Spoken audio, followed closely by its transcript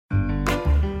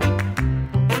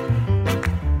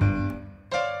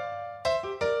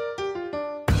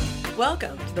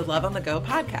Welcome to the Love on the Go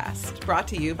podcast, brought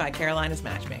to you by Carolina's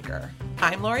Matchmaker.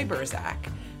 I'm Lori Burzak,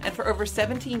 and for over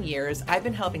 17 years, I've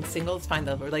been helping singles find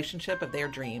the relationship of their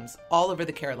dreams all over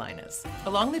the Carolinas.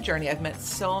 Along the journey, I've met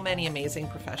so many amazing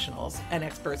professionals and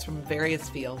experts from various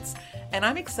fields, and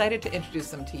I'm excited to introduce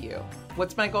them to you.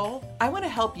 What's my goal? I want to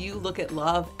help you look at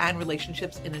love and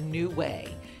relationships in a new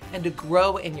way and to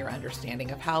grow in your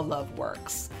understanding of how love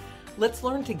works. Let's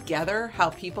learn together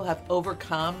how people have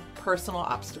overcome personal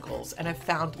obstacles and have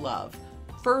found love,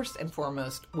 first and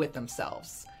foremost with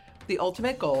themselves. The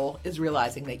ultimate goal is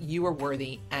realizing that you are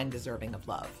worthy and deserving of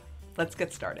love. Let's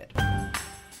get started.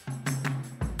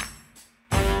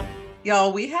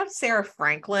 Y'all, we have Sarah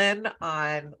Franklin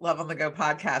on Love on the Go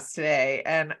podcast today.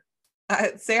 And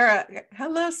Sarah,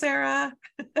 hello, Sarah.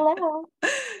 Hello.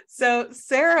 So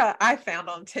Sarah, I found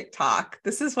on TikTok.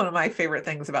 This is one of my favorite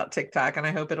things about TikTok, and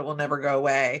I hope it will never go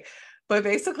away. But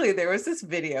basically, there was this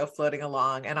video floating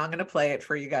along, and I'm going to play it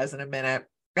for you guys in a minute.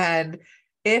 And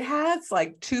it has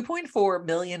like 2.4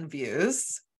 million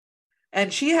views.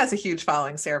 And she has a huge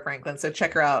following, Sarah Franklin. So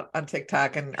check her out on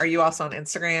TikTok. And are you also on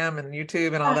Instagram and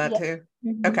YouTube and all that too?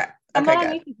 Mm-hmm. Okay. I'm not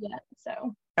on good. YouTube yet,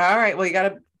 so. All right. Well, you got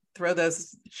to throw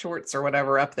those shorts or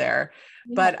whatever up there.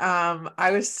 Yeah. But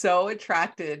I was so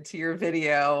attracted to your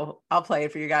video. I'll play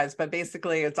it for you guys. But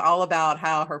basically, it's all about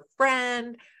how her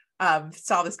friend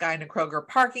saw this guy in a Kroger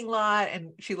parking lot,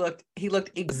 and he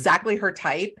looked exactly her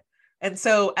type. And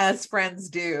so, as friends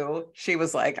do, she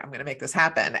was like, I'm going to make this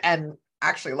happen. And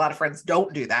actually, a lot of friends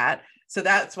don't do that. So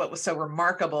that's what was so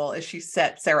remarkable, is she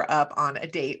set Sarah up on a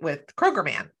date with Kroger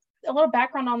Man. A little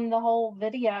background on the whole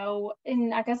video,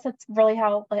 and I guess that's really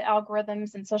how the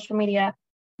algorithms and social media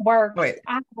work.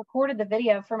 I recorded the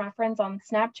video for my friends on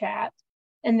Snapchat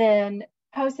and then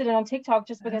posted it on TikTok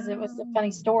just because it was a funny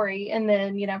story. And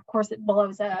then, of course, it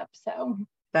blows up. So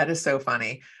that is so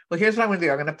funny. Well, here's what I'm going to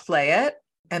do. I'm going to play it,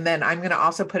 and then I'm going to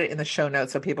also put it in the show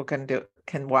notes so people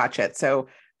can watch it. So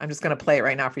I'm just going to play it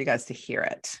right now for you guys to hear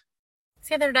it.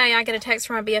 The other day, I get a text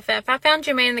from my BFF. I found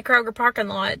your man in the Kroger parking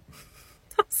lot.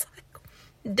 I was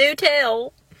like, do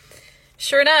tell.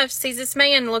 Sure enough, sees this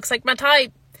man, looks like my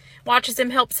type. Watches him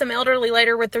help some elderly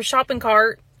lady with their shopping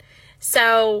cart.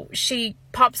 So she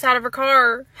pops out of her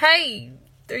car. Hey,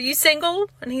 are you single?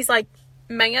 And he's like,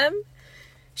 ma'am.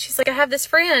 She's like, I have this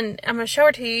friend. I'm going to show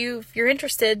her to you if you're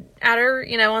interested. At her,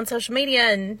 on social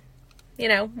media and,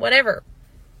 whatever.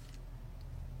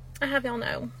 I have y'all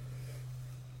know.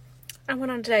 I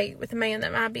went on a date with a man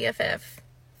that my BFF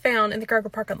found in the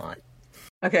Kroger parking lot.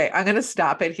 Okay, I'm going to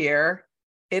stop it here.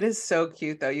 It is so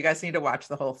cute, though. You guys need to watch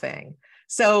the whole thing.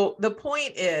 So the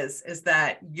point is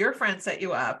that your friend set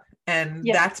you up, and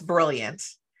that's brilliant.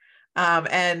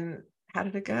 And how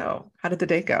did it go? How did the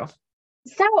date go?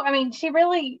 So, she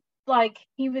really,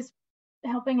 he was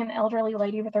helping an elderly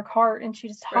lady with her cart, and she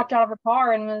just hopped out of her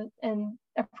car and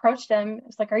approached him. It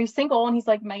was like, are you single? And he's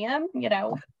like, ma'am,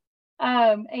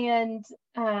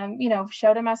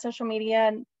 showed him my social media,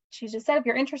 and she just said, if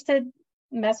you're interested,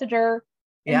 message her.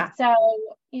 Yeah. And so,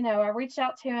 I reached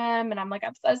out to him, and I'm like,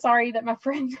 I'm so sorry that my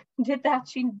friend did that.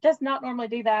 She does not normally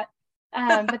do that.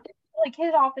 But they really hit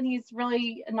it off, and he's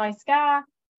really a nice guy.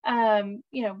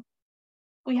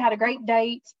 We had a great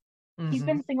date. Mm-hmm. He's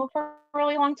been single for a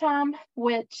really long time,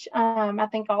 which I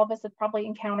think all of us have probably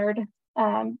encountered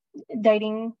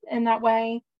dating in that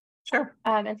way. Sure.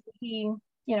 And so he,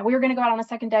 we were going to go out on a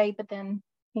second date, but then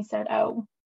he said, oh,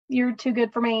 you're too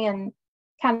good for me, and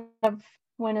kind of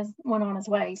went on his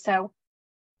way. So,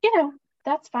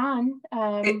 that's fine.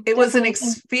 It was an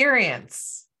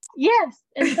experience. Yes.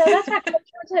 And so that's why I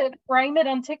kept trying to frame it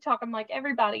on TikTok. I'm like,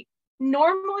 everybody,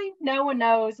 normally no one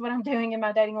knows what I'm doing in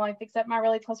my dating life except my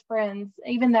really close friends,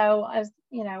 even though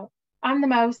I'm the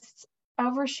most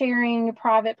oversharing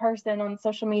private person on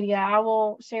social media. I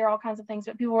will share all kinds of things,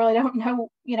 but people really don't know,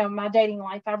 my dating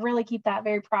life. I really keep that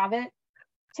very private.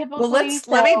 Typically, well,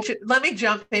 let me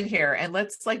jump in here, and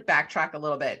let's backtrack a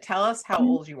little bit. Tell us how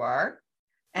old you are,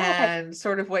 and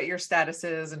sort of what your status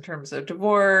is in terms of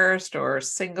divorced or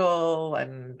single,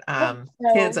 and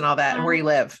kids and all that, and where you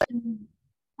live.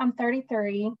 I'm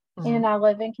 33, and I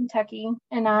live in Kentucky,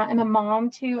 and I am a mom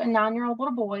to a 9-year-old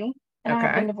little boy, and I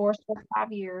have been divorced for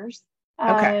 5 years.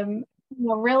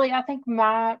 Really, I think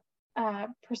my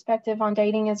perspective on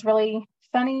dating is really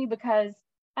funny because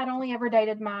I'd only ever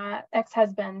dated my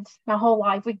ex-husband my whole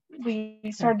life. We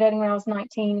started dating when I was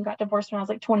 19, got divorced when I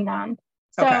was 29.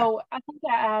 So I think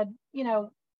I add,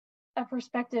 a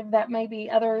perspective that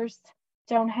maybe others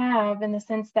don't have, in the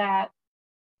sense that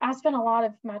I spent a lot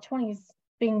of my 20s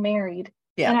being married.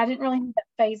 And I didn't really have that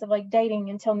phase of dating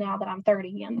until now that I'm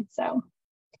 30. And so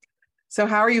So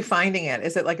how are you finding it?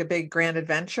 Is it like a big grand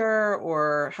adventure,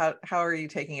 or how are you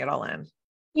taking it all in?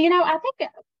 I think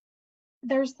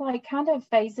there's like kind of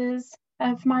phases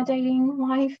of my dating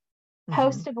life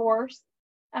post divorce,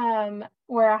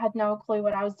 where I had no clue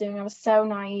what I was doing. I was so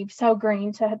naive, so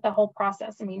green to the whole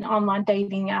process. I mean, online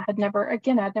dating, I'd never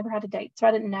had a date, so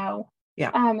I didn't know.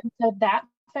 Yeah. So that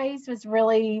phase was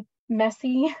really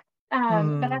messy. But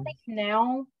I think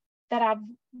now that I've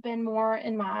been more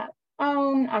in my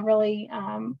own, I really,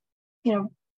 and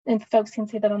folks can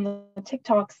see that on the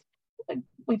TikToks,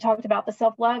 we talked about the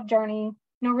self-love journey,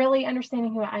 really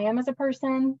understanding who I am as a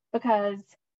person, because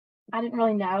I didn't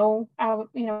really know.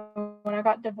 When I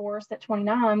got divorced at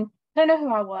 29, I didn't know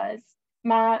who I was.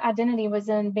 My identity was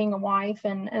in being a wife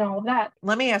and all of that.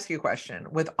 Let me ask you a question.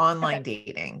 With online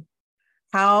dating,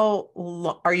 how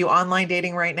are you online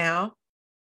dating right now?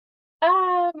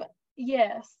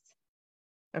 Yes.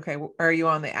 Okay. Are you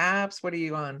on the apps? What are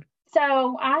you on?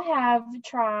 So I have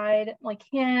tried like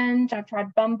Hinge. I've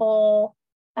tried Bumble.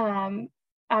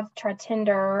 I've tried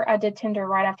Tinder. I did Tinder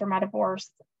right after my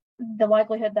divorce. The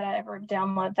likelihood that I ever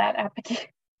download that application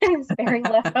is very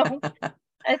low.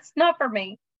 It's not for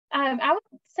me. I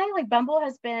would say like Bumble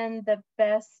has been the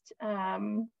best.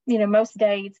 Most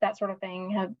dates, that sort of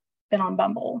thing, have been on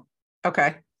Bumble.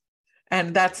 Okay.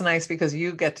 And that's nice because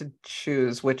you get to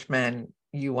choose which men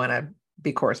you want to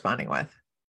be corresponding with.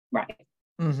 Right.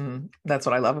 That's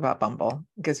what I love about Bumble.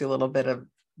 It gives you a little bit of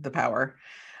the power.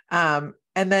 And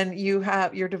then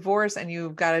you're divorced and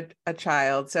you've got a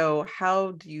child. So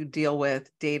how do you deal with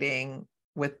dating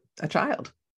with a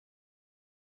child?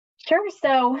 Sure.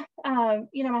 So,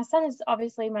 my son is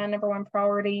obviously my number one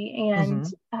priority, and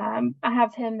I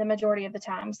have him the majority of the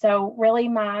time. So really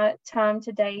my time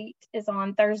to date is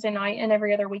on Thursday night and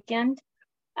every other weekend.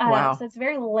 Wow. So it's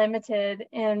very limited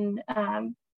in,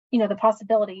 the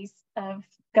possibilities of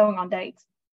going on dates,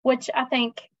 which I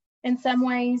think in some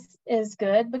ways is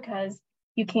good because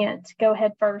you can't go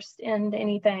head first into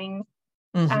anything.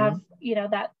 I have,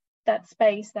 that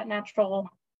space, that natural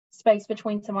space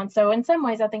between someone. So in some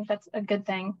ways, I think that's a good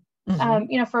thing.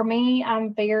 For me,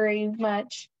 I'm very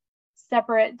much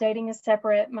separate. Dating is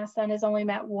separate. My son has only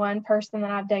met one person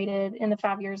that I've dated in the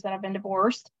 5 years that I've been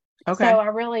divorced. Okay. So I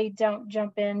really don't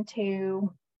jump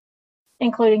into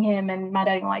including him in my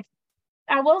dating life.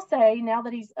 I will say now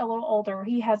that he's a little older,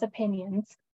 he has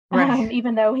opinions, right.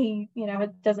 Even though he,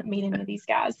 doesn't meet any of these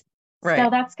guys. Right. So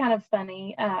that's kind of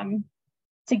funny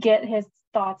to get his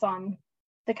thoughts on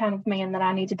the kind of man that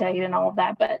I need to date and all of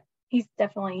that. But he's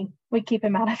definitely, we keep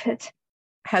him out of it.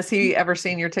 Has he ever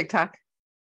seen your TikTok?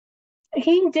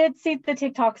 He did see the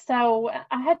TikTok. So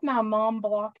I had my mom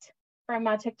blocked from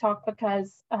my TikTok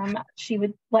because she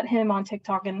would let him on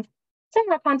TikTok, and some of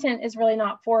my content is really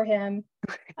not for him.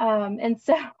 And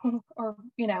so, or,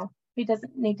 he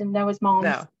doesn't need to know his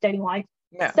mom's dating life.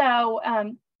 No. So,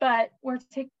 but where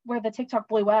the TikTok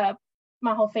blew up,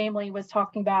 my whole family was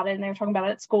talking about it, and they were talking about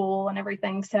it at school and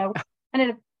everything. So I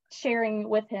ended up sharing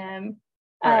with him.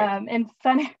 Right. And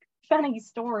funny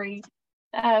story.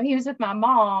 He was with my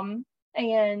mom,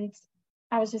 and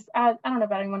I was just, I don't know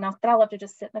about anyone else, but I love to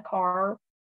just sit in the car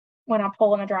when I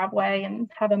pull in a driveway and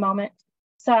have a moment.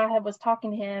 So I was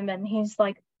talking to him, and he's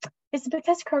like, "Is it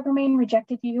because Kroger Man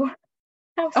rejected you?"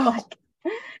 I was like,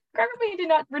 "Kroger Man did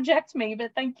not reject me,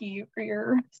 but thank you for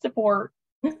your support."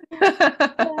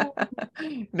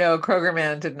 No, Kroger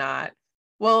Man did not.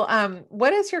 Well,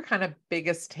 what is your kind of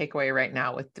biggest takeaway right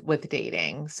now with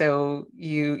dating? So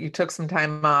you took some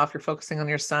time off, you're focusing on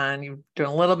your son, you're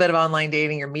doing a little bit of online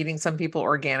dating, you're meeting some people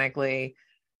organically.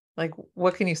 Like,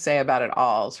 what can you say about it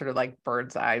all? Sort of like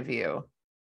bird's eye view.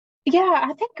 Yeah,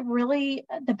 I think really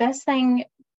the best thing,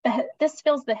 this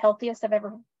feels the healthiest I've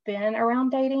ever been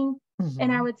around dating.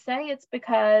 And I would say it's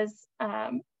because,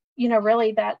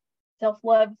 really that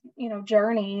self-love,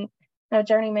 journey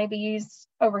may be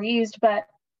overused, but,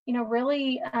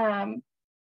 really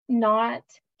not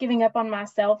giving up on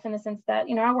myself in the sense that,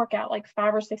 I work out like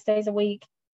 5 or 6 days a week.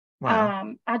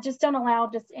 Wow. I just don't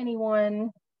allow just anyone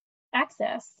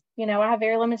access. I have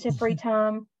very limited free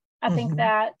time. I think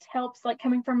that helps, like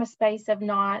coming from a space of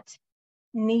not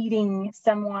needing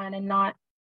someone and not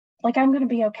like, I'm going to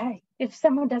be okay if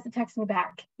someone doesn't text me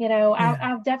back.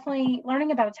 I've definitely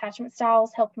learning about attachment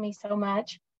styles helped me so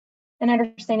much, and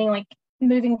understanding like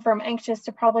moving from anxious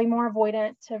to probably more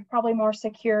avoidant to probably more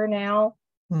secure now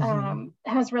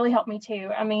has really helped me too.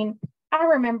 I mean, I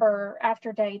remember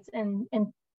after dates and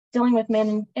dealing with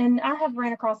men, and I have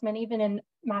ran across men even in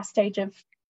my stage of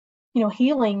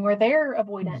healing where they're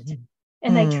avoidant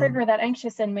and they trigger that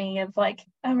anxious in me of like,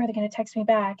 oh, are they going to text me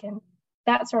back and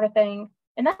that sort of thing.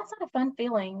 And that's not a fun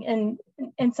feeling.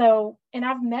 And so, and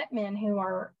I've met men who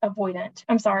are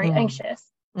anxious.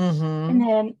 Mm-hmm. And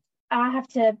then I have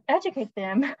to educate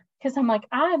them because I'm like,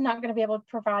 I'm not going to be able to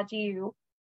provide you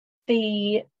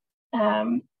the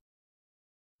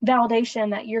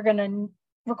validation that you're going to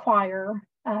require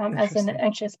as an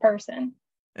anxious person.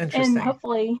 And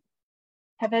hopefully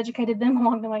have educated them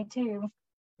along the way too.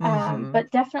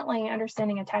 But definitely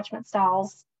understanding attachment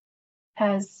styles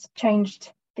has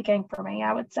changed the game for me,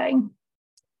 I would say.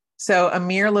 So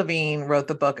Amir Levine wrote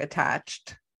the book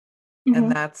Attached.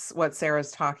 And that's what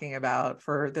Sarah's talking about.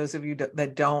 For those of you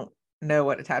that don't know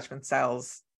what attachment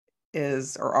styles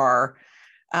is or are,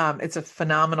 it's a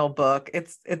phenomenal book.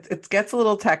 It gets a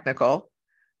little technical.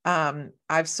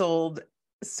 I've sold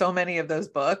so many of those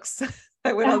books.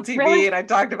 I went on TV really? And I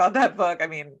talked about that book. I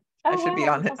mean, I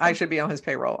should be on his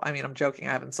payroll. I mean, I'm joking.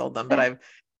 I haven't sold them, but I've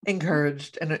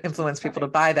encouraged and influenced people to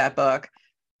buy that book.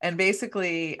 And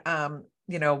basically, a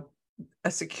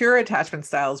secure attachment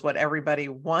style is what everybody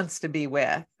wants to be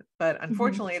with. But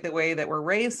unfortunately, the way that we're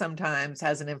raised sometimes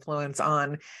has an influence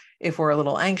on if we're a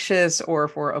little anxious or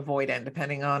if we're avoidant,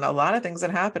 depending on a lot of things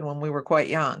that happened when we were quite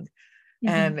young.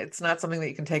 And it's not something that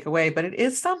you can take away, but it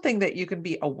is something that you can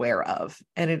be aware of.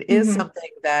 And it is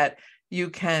something that you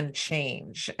can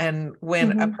change. And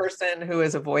when a person who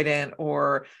is avoidant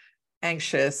or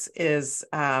anxious is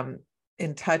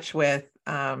in touch with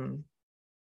the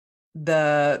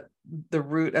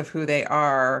root of who they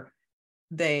are,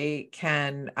 they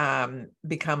can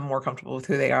become more comfortable with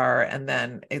who they are. And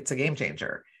then it's a game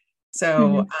changer.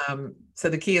 So, so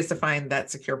the key is to find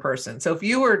that secure person. So if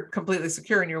you were completely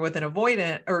secure and you're with an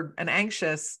avoidant or an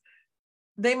anxious,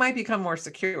 they might become more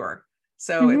secure.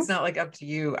 So it's not like up to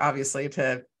you, obviously,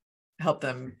 to help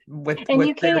them with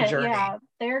their journey. Yeah,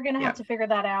 they're going to have to figure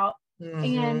that out.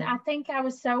 And I think I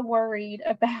was so worried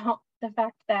about the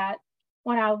fact that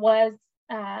when I was,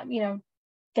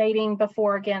 dating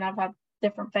before, again, I've had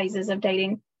different phases of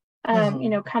dating,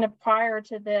 kind of prior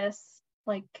to this,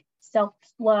 like,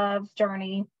 self-love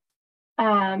journey,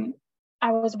 I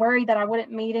was worried that I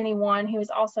wouldn't meet anyone who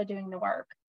was also doing the work.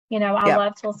 I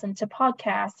love to listen to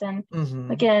podcasts and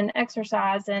again,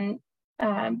 exercise and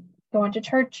going to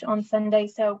church on Sunday.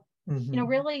 So,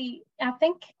 really, I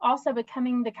think also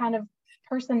becoming the kind of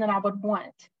person that I would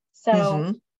want.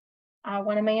 So I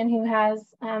want a man who has,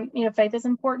 faith is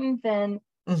important, then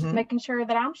making sure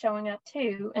that I'm showing up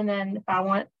too. And then if I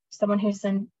want someone who's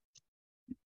in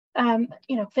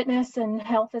fitness and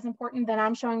health is important, then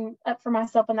I'm showing up for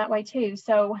myself in that way too.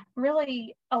 So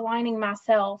really aligning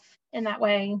myself in that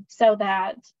way so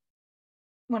that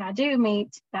when I do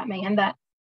meet that man, that,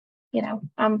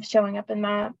 I'm showing up in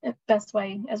my best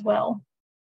way as well.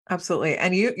 Absolutely.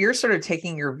 And you're sort of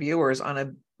taking your viewers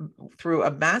through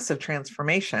a massive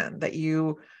transformation that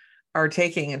you are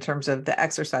taking in terms of the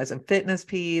exercise and fitness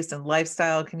piece and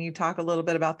lifestyle. Can you talk a little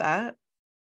bit about that?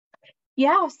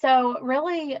 Yeah. So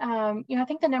really, I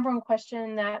think the number one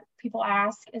question that people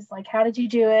ask is like, how did you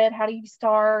do it? How do you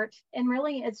start? And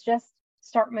really, it's just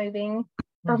start moving.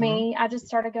 For me, I just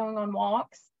started going on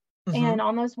walks. And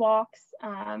on those walks,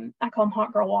 I call them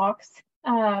hot girl walks.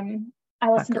 I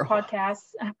listen to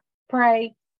podcasts, I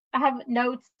pray. I have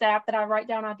notes app that I write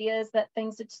down ideas,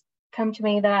 things that come to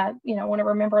me that I, want to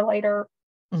remember later.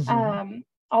 All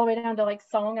the way down to like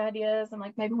song ideas, and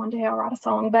like maybe one day I'll write a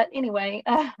song. But anyway,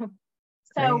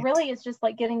 so really it's just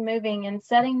like getting moving and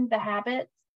setting the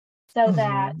habits so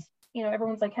that,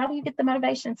 everyone's like, how do you get the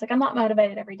motivation? It's like, I'm not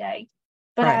motivated every day,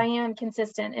 but I am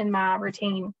consistent in my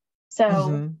routine.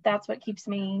 So that's what keeps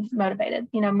me motivated.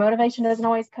 Motivation doesn't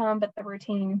always come, but the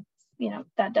routine,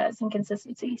 that does, and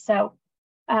consistency. So,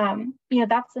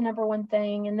 that's the number one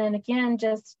thing. And then again,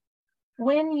 just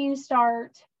when you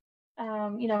start,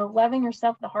 loving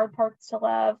yourself, the hard parts to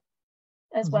love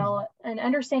as well, and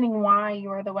understanding why you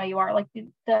are the way you are, like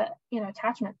the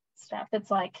attachment stuff. It's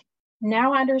like,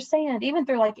 now I understand, even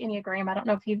through like Enneagram. I don't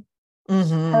know if you've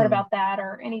heard about that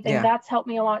or anything. That's helped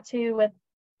me a lot too with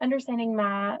understanding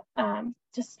my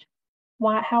just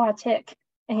how I tick,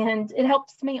 and it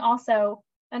helps me also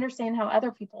understand how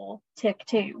other people tick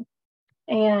too,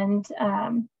 and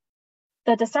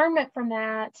the discernment from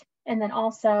that, and then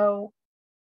also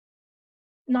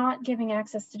not giving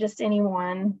access to just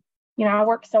anyone. I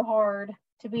work so hard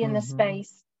to be in this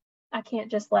space. I can't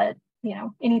just let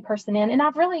any person in. And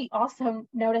I've really also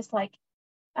noticed, like,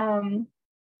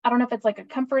 I don't know if it's like a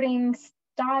comforting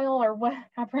style or what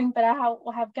I bring, but I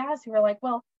will have guys who are like,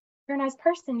 well, you're a nice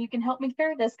person, you can help me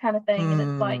through this kind of thing. And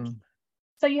it's like,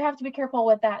 so you have to be careful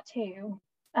with that too.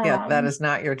 That is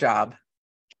not your job.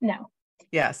 No.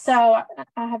 Yes. So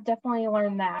I have definitely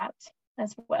learned that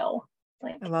as well.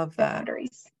 Like, I love that.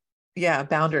 Boundaries. Yeah,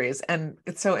 boundaries. And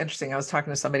it's so interesting. I was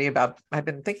talking to somebody I've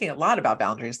been thinking a lot about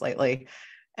boundaries lately.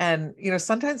 And,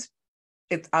 sometimes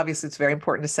it's very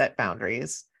important to set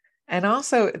boundaries. And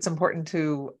also it's important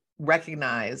to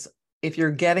recognize if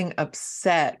you're getting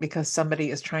upset because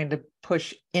somebody is trying to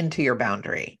push into your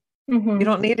boundary. Mm-hmm. You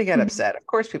don't need to get upset. Of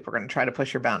course, people are going to try to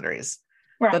push your boundaries,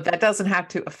 right. But that doesn't have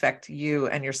to affect you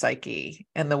and your psyche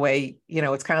and the way,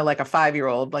 it's kind of like a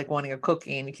 5-year-old, like wanting a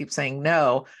cookie and you keep saying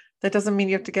no. That doesn't mean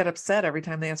you have to get upset every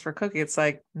time they ask for a cookie. It's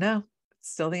like, no,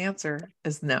 still the answer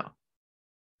is no.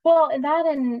 Well,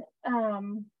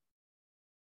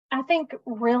 I think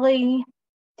really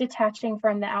detaching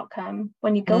from the outcome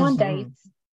when you go on dates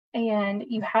and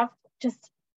you have just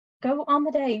go on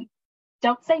the date.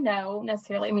 Don't say no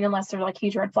necessarily. I mean, unless they're like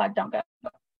huge red flag, don't go.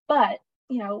 But,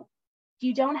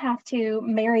 you don't have to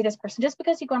marry this person just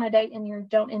because you go on a date and you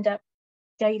don't end up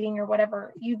dating or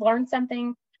whatever. You've learned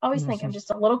something. I always think I'm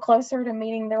just a little closer to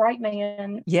meeting the right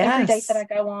man. Yes. Every date that I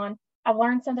go on, I've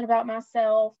learned something about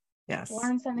myself. Yes.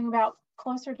 Learned something about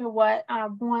closer to what I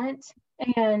want.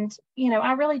 And,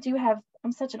 I really do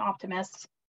I'm such an optimist.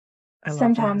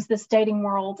 Sometimes this dating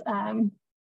world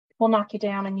will knock you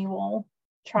down and you will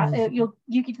try,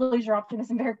 you could lose your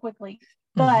optimism very quickly.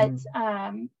 But,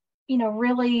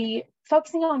 really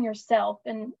focusing on yourself.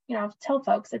 And, I tell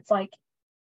folks, it's like,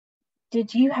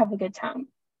 did you have a good time?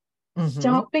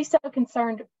 Don't be so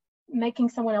concerned making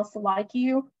someone else like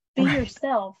you. Be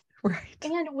yourself. Right.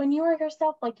 And when you are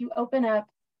yourself, like, you open up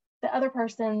the other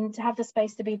person to have the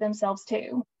space to be themselves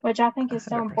too, which I think is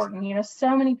so 100%. Important.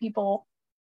 So many people,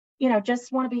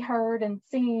 just want to be heard and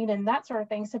seen and that sort of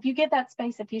thing. So if you get that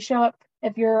space, if you show up,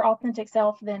 if your authentic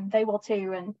self, then they will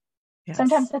too. And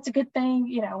sometimes that's a good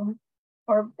thing,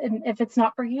 or if it's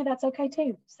not for you, that's okay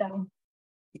too. So.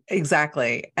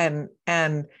 Exactly. And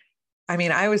I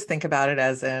mean, I always think about it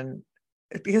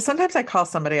because sometimes I call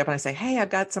somebody up and I say, hey, I've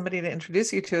got somebody to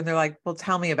introduce you to. And they're like, well,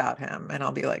 tell me about him. And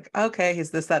I'll be like, okay,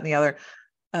 he's this, that, and the other.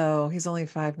 Oh, he's only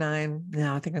 5'9".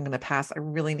 No, I think I'm going to pass. I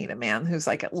really need a man who's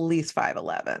like at least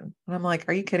 5'11". And I'm like,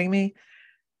 are you kidding me?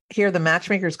 Here, the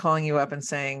matchmaker's calling you up and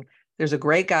saying, there's a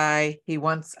great guy. He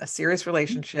wants a serious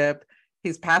relationship.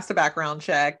 He's passed a background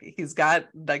check. He's got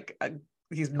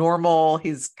he's normal.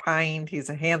 He's kind. He's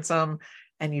handsome.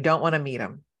 And you don't want to meet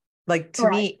him. Like, to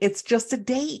me, it's just a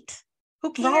date.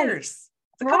 Who cares?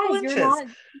 It's a couple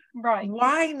inches.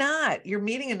 Why not? You're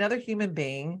meeting another human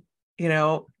being,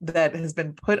 that has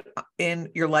been put in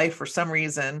your life for some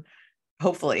reason,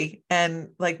 hopefully. And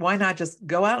like, why not just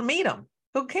go out and meet him?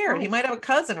 Who cares? He might have a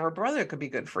cousin or a brother that could be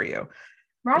good for you.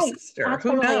 Or sister. I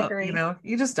totally Who knows? agree.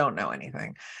 You just don't know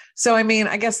anything. So, I mean,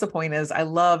 I guess the point is, I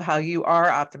love how you are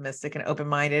optimistic and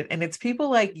open-minded, and it's people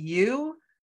like you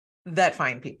that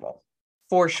find people.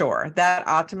 For sure. That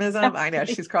optimism. I know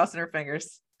she's crossing her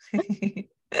fingers.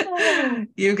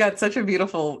 You've got such a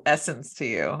beautiful essence to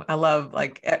you. I love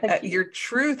your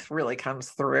truth really comes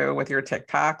through with your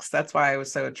TikToks. That's why I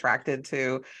was so attracted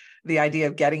to the idea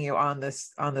of getting you on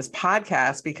this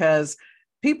podcast, because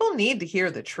people need to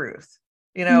hear the truth.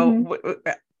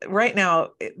 Right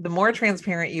now, the more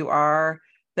transparent you are,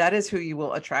 that is who you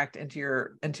will attract into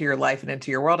your life and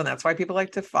into your world. And that's why people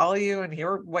like to follow you and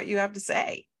hear what you have to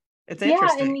say. It's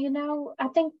interesting. And I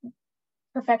think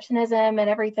perfectionism and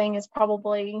everything is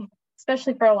probably,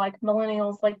 especially for like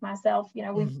millennials like myself,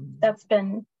 that's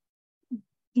been,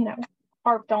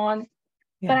 harped on.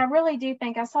 Yeah. But I really do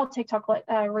think, I saw TikTok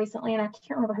recently, and I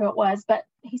can't remember who it was, but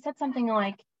he said something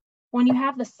like, when you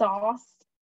have the sauce,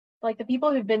 like the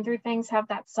people who've been through things have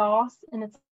that sauce. And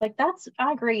it's like,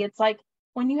 I agree. It's like,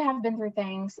 when you have been through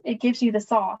things, it gives you the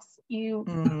sauce.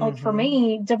 Like for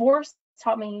me, divorce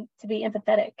taught me to be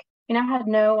empathetic. I had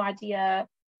no idea.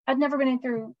 I'd never been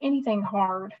through anything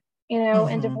hard,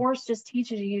 and divorce just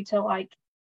teaches you to, like,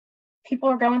 people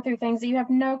are going through things that you have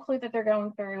no clue that they're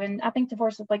going through. And I think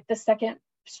divorce is like the second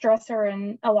stressor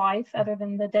in a life other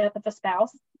than the death of a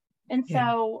spouse. And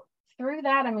so through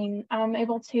that, I mean, I'm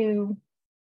able to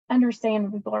understand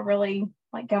when people are really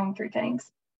like going through things.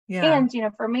 Yeah. And,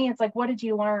 for me, it's like, what did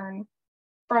you learn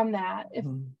from that? If,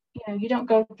 you don't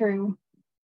go through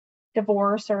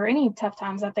divorce or any tough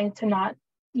times, I think, to not,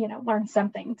 learn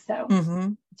something. So,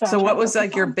 so what was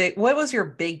like what was your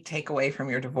big takeaway from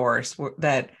your divorce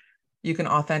that you can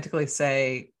authentically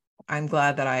say, I'm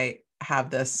glad that I have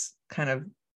this kind of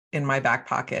in my back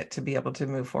pocket to be able to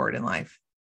move forward in life?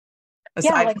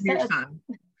 Aside from your son.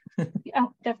 Yeah,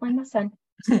 definitely my son.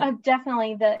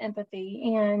 Definitely the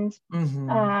empathy. And,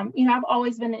 I've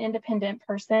always been an independent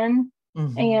person.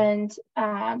 And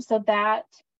so that,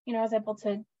 I was able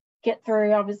to get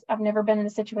through. I've never been in a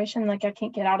situation like I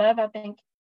can't get out of. I think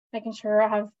making sure I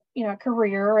have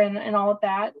career and all of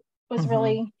that was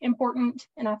really important.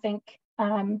 And I think,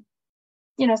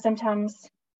 sometimes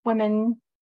women,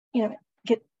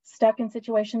 get stuck in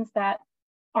situations that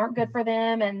aren't good for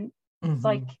them. And it's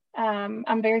like,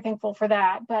 I'm very thankful for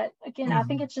that. But again, I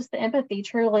think it's just the empathy,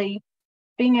 truly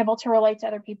being able to relate to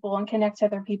other people and connect to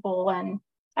other people. And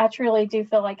I truly do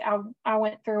feel like I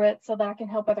went through it so that I can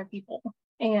help other people.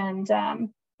 And,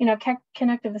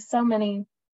 connected with so many.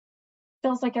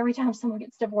 Feels like every time someone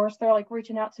gets divorced, they're like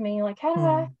reaching out to me, like, how do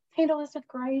I handle this with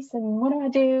grace? And what do I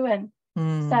do? And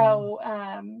so,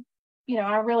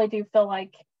 I really do feel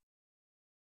like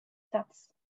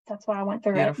that's why I went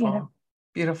through it.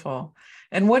 Beautiful.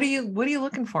 And what are you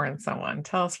looking for in someone?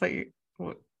 Tell us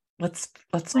let's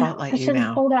spotlight you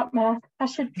now. I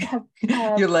should have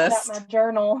your list. pulled out my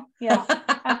journal. Yeah.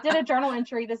 I did a journal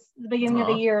entry the beginning of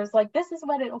the year. It's like, this is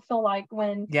what it'll feel like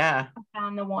when I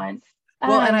found the one.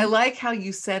 Well, and I like how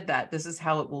you said that this is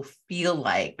how it will feel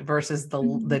like versus the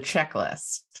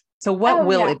checklist. So what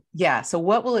will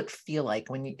it feel like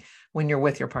when you're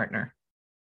with your partner?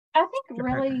 I think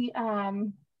really,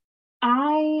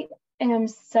 I am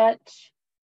such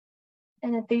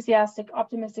an enthusiastic,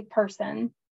 optimistic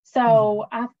person. So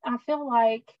I feel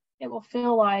like it will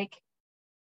feel like,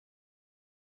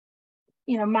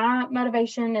 my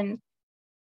motivation and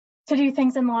to do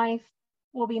things in life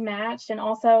will be matched. And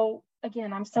also,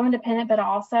 again, I'm so independent, but I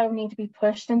also need to be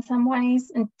pushed in some ways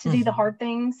and to do the hard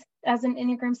things as an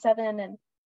Enneagram 7 and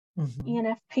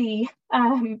ENFP.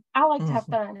 I like to have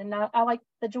fun and I like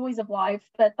the joys of life,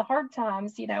 but the hard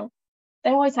times, they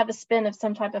always have a spin of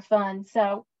some type of fun.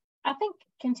 So I think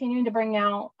continuing to bring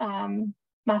out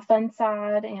my fun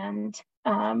side and,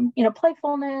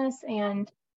 playfulness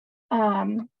and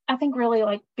I think really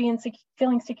like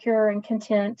feeling secure and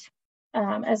content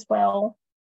as well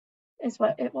is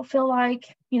what it will feel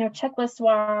like, checklist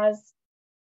wise.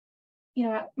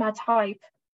 My type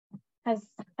I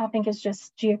think is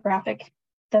just geographic.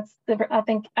 I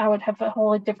think I would have a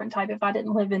wholly different type if I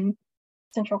didn't live in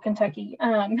Central Kentucky.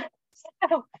 What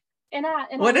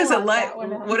is it like?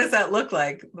 What does that look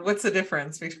like? What's the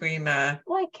difference between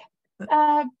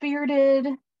bearded,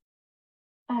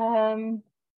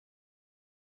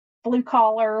 blue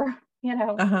collar,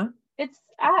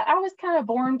 I was kind of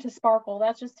born to sparkle.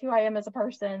 That's just who I am as a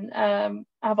person.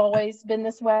 I've always been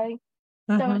this way.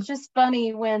 So it's just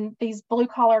funny when these blue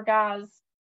collar guys,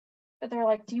 but they're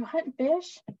like, do you hunt and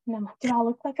fish? And I'm like, do I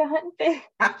look like I hunt and fish?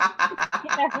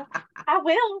 I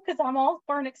will, because I'm all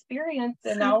for an experience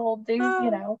and I will do,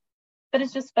 but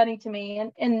it's just funny to me.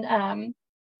 And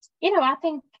I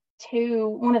think too,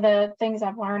 one of the things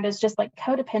I've learned is just like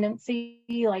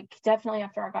codependency, like definitely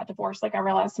after I got divorced, like I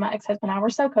realized my ex-husband and I were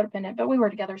so codependent, but we were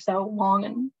together so long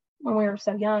and when we were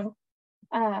so young,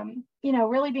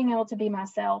 really being able to be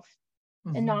myself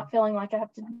and not feeling like I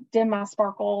have to dim my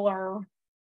sparkle or,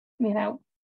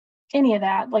 any of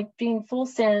that, like being full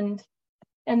send.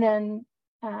 And then,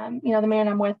 the man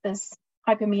I'm with is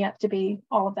hyping me up to be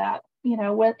all of that,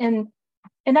 and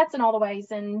that's in all the ways,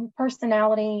 and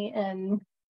personality and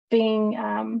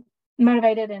being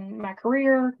motivated in my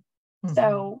career.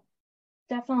 So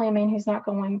definitely a man who's not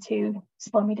going to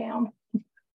slow me down.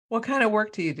 What kind of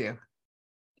work do you do?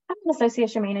 I'm in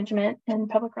association management and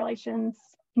public relations,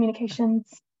 communications.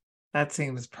 That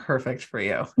seems perfect for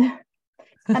you.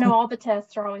 I know all the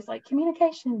tests are always like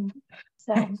communication.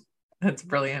 So that's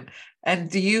brilliant. And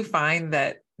do you find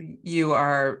that you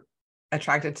are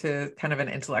attracted to kind of an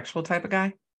intellectual type of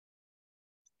guy?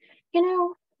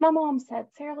 My mom said,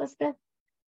 Sarah Elizabeth,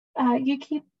 you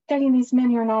keep dating these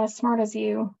men who are not as smart as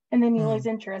you, and then you lose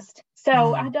interest.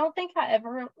 So I don't think I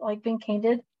ever, like being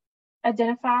candid,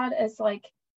 identified as like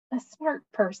a smart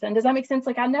person. Does that make sense?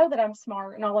 Like I know that I'm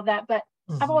smart and all of that, but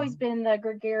I've always been the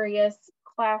gregarious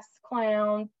class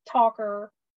clown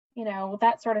talker,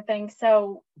 that sort of thing.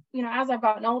 So, as I've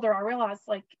gotten older, I realized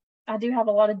like I do have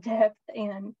a lot of depth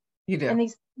and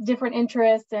these different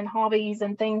interests and hobbies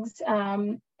and things.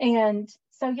 And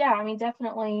so, yeah, I mean,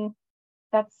 definitely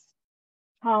that's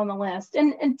high on the list.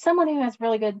 And someone who has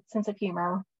really good sense of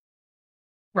humor.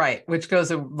 Right. Which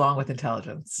goes along with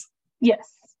intelligence. Yes.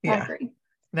 Yeah. I agree.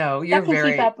 No, you're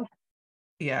very, I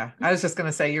was just going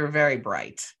to say you're very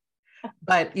bright,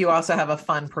 but you also have a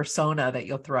fun persona that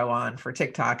you'll throw on for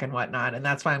TikTok and whatnot. And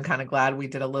that's why I'm kind of glad we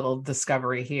did a little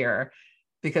discovery here,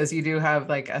 because you do have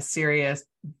like a serious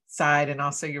side and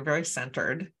also you're very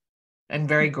centered and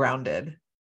very grounded.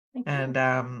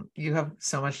 And you have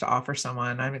so much to offer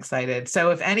someone. I'm excited.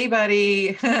 So if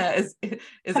anybody is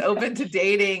open to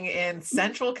dating in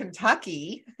Central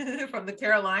Kentucky from the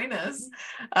Carolinas,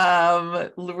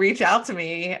 reach out to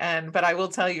me. But I will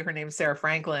tell you, her name's Sarah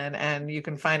Franklin, and you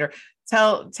can find her.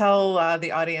 Tell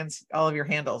the audience all of your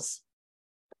handles.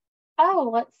 Oh,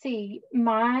 let's see.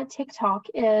 My TikTok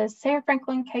is Sarah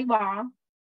Franklin KY,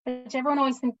 which everyone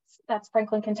always thinks that's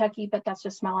Franklin, Kentucky, but that's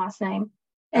just my last name.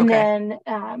 And then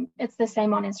it's the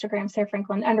same on Instagram, Sarah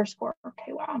Franklin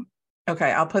 _KY.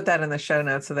 Okay. I'll put that in the show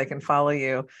notes so they can follow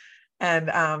you. And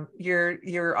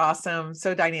you're awesome.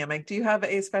 So dynamic. Do you have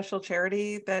a special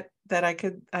charity that I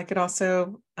could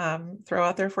also throw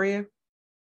out there for you?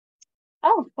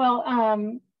 Oh, well,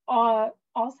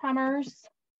 Alzheimer's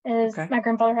is my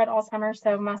grandfather had Alzheimer's.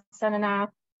 So my son and I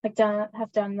have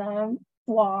done the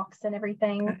walks and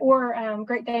everything, or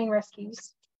Great Dane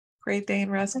Rescues. Great Dane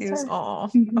Rescues. Oh,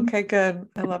 okay, good.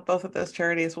 I love both of those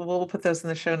charities. Well, we'll put those in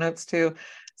the show notes too.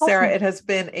 Sarah, it has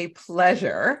been a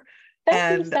pleasure.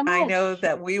 Thank you so much. I know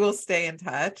that we will stay in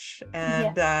touch,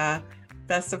 and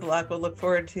best of luck. We'll look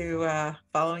forward to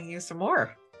following you some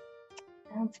more.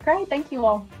 That's great. Thank you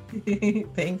all.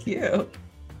 Thank you.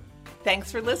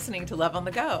 Thanks for listening to Love on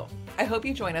the Go. I hope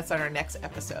you join us on our next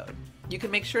episode. You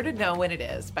can make sure to know when it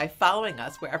is by following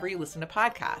us wherever you listen to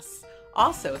podcasts.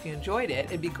 Also, if you enjoyed it,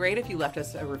 it'd be great if you left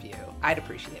us a review. I'd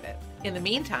appreciate it. In the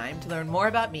meantime, to learn more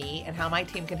about me and how my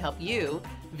team can help you,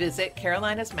 visit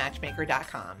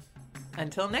carolinasmatchmaker.com.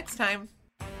 Until next time.